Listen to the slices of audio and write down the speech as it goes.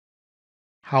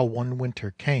How One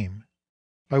Winter Came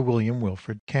by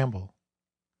Wilfred Campbell.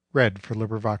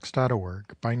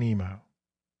 1895.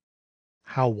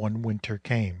 How One Winter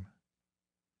Came.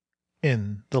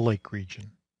 In the Lake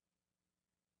Region.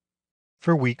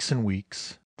 For weeks and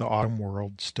weeks the autumn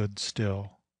world stood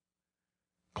still,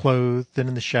 clothed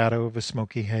in the shadow of a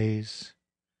smoky haze.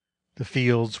 The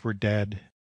fields were dead,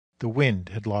 the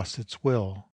wind had lost its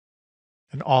will,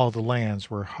 and all the lands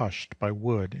were hushed by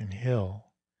wood and hill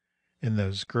in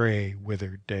those grey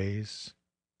withered days.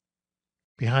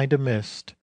 Behind a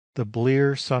mist the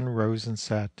blear sun rose and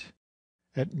set,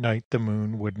 at night the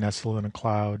moon would nestle in a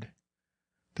cloud.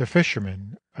 The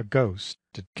fisherman, a ghost,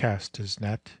 did cast his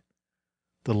net,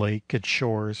 the lake its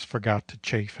shores forgot to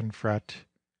chafe and fret,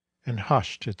 and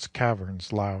hushed its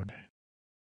caverns loud.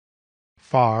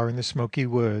 Far in the smoky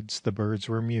woods the birds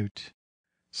were mute,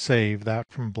 save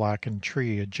that from blackened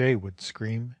tree a jay would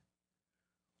scream,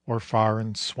 or far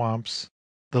in swamps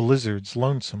the lizard's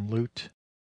lonesome lute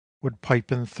would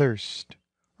pipe in thirst,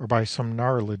 or by some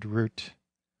gnarled root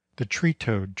the tree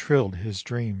toad trilled his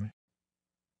dream.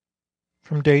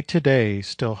 From day to day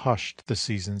still hushed the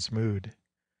season's mood,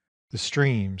 the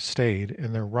streams stayed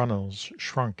in their runnels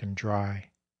shrunk and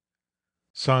dry.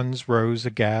 Suns rose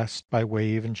aghast by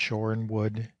wave and shore and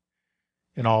wood,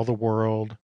 and all the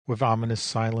world with ominous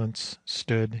silence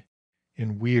stood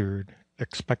in weird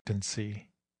expectancy.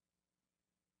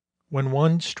 When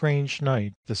one strange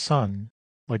night the sun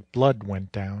like blood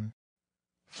went down,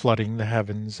 flooding the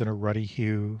heavens in a ruddy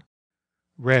hue,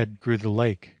 red grew the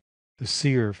lake, the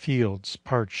sere fields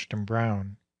parched and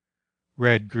brown,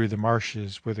 red grew the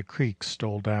marshes where the creek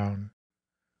stole down,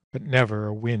 but never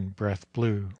a wind breath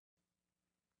blew.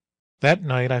 That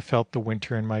night I felt the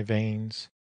winter in my veins,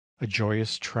 a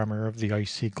joyous tremor of the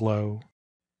icy glow,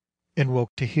 and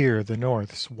woke to hear the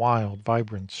north's wild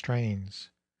vibrant strains,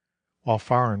 while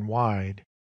far and wide,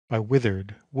 by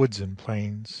withered woods and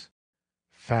plains,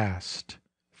 fast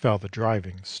fell the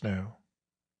driving snow.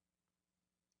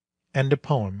 End of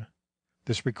poem.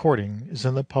 This recording is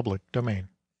in the public domain.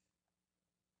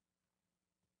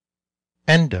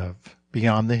 End of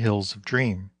Beyond the Hills of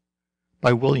Dream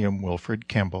by Wilfred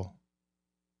Campbell.